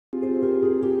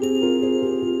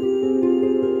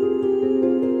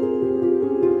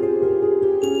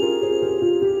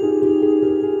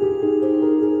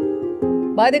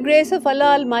By the grace of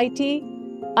Allah Almighty,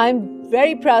 I'm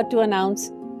very proud to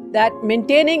announce that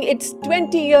maintaining its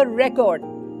 20-year record,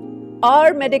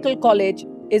 our medical college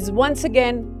is once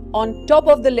again on top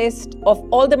of the list of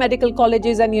all the medical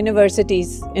colleges and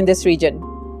universities in this region.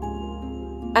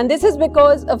 And this is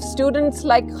because of students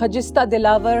like Khajista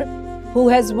who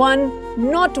has won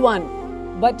not one,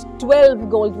 but 12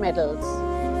 gold medals.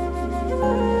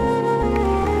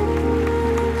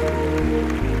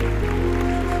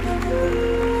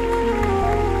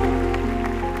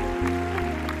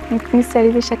 इतनी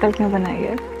सड़ी हुई शक्ल क्यों बनाई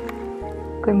है?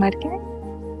 कोई मर गया?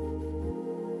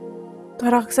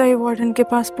 दरख्ज़ाई वार्डन के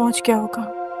पास पहुंच गया होगा।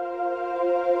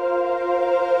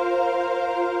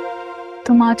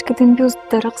 तुम आज के दिन भी उस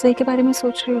दरख्ज़ाई के बारे में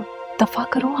सोच रही हो? दफा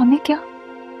करो, हमें क्या?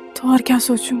 तो और क्या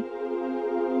सोचूं?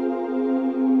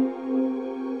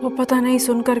 वो पता नहीं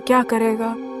सुनकर क्या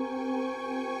करेगा।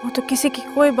 वो तो किसी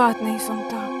की कोई बात नहीं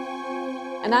सुनता।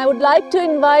 And I would like to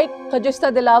invite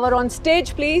Khajista on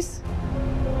stage, please.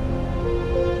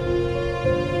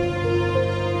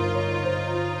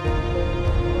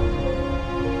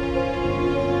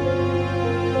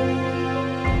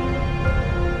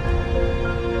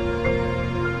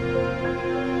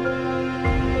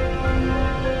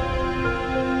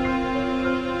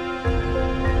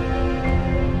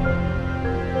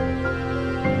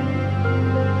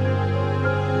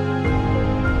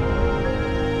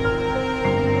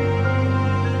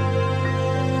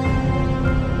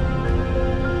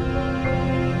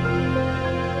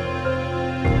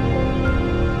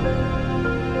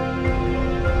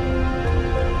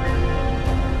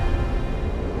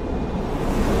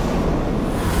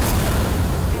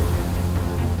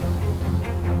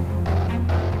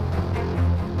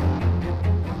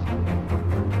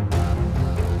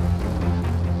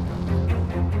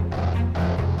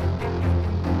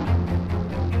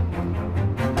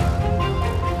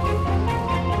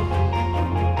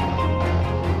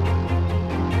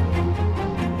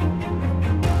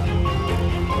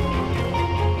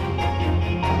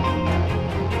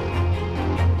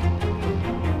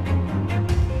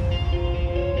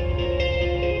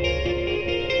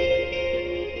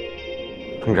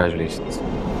 Congratulations.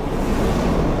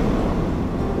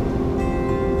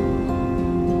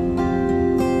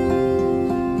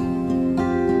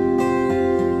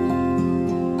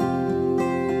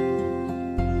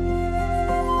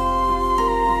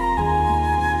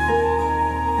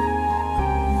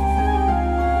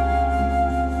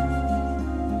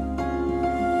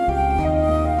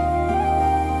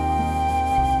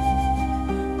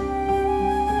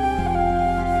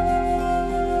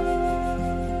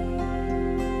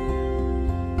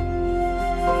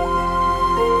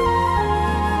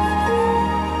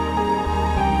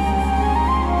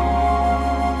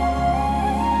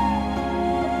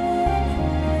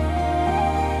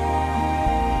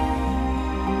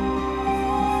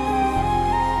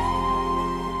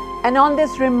 And on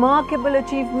this remarkable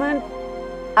achievement,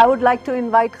 I would like to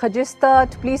invite Khajista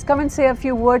to please come and say a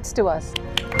few words to us.